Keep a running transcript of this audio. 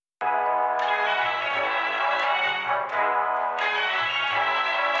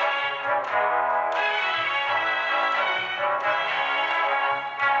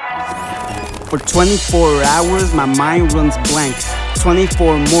For 24 hours, my mind runs blank.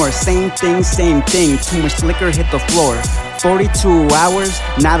 24 more, same thing, same thing. Too much liquor hit the floor. 42 hours,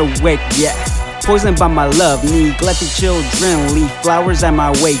 not awake yet. Poisoned by my love, neglected children, leave flowers at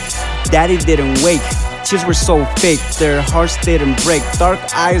my wake. Daddy didn't wake, tears were so fake, their hearts didn't break. Dark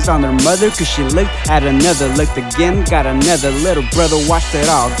eyes on their mother, cause she looked at another. Looked again, got another. Little brother watched it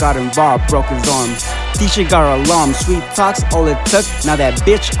all, got involved, broke his arm. Teacher got alarmed, sweet talks all it took. Now that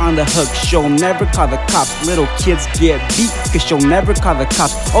bitch on the hook, she'll never call the cops. Little kids get beat, cause she'll never call the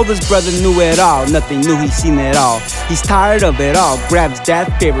cops. Oldest brother knew it all, nothing new, he's seen it all. He's tired of it all, grabs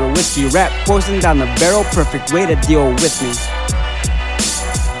dad's favorite whiskey, rap poison down the barrel. Perfect way to deal with me.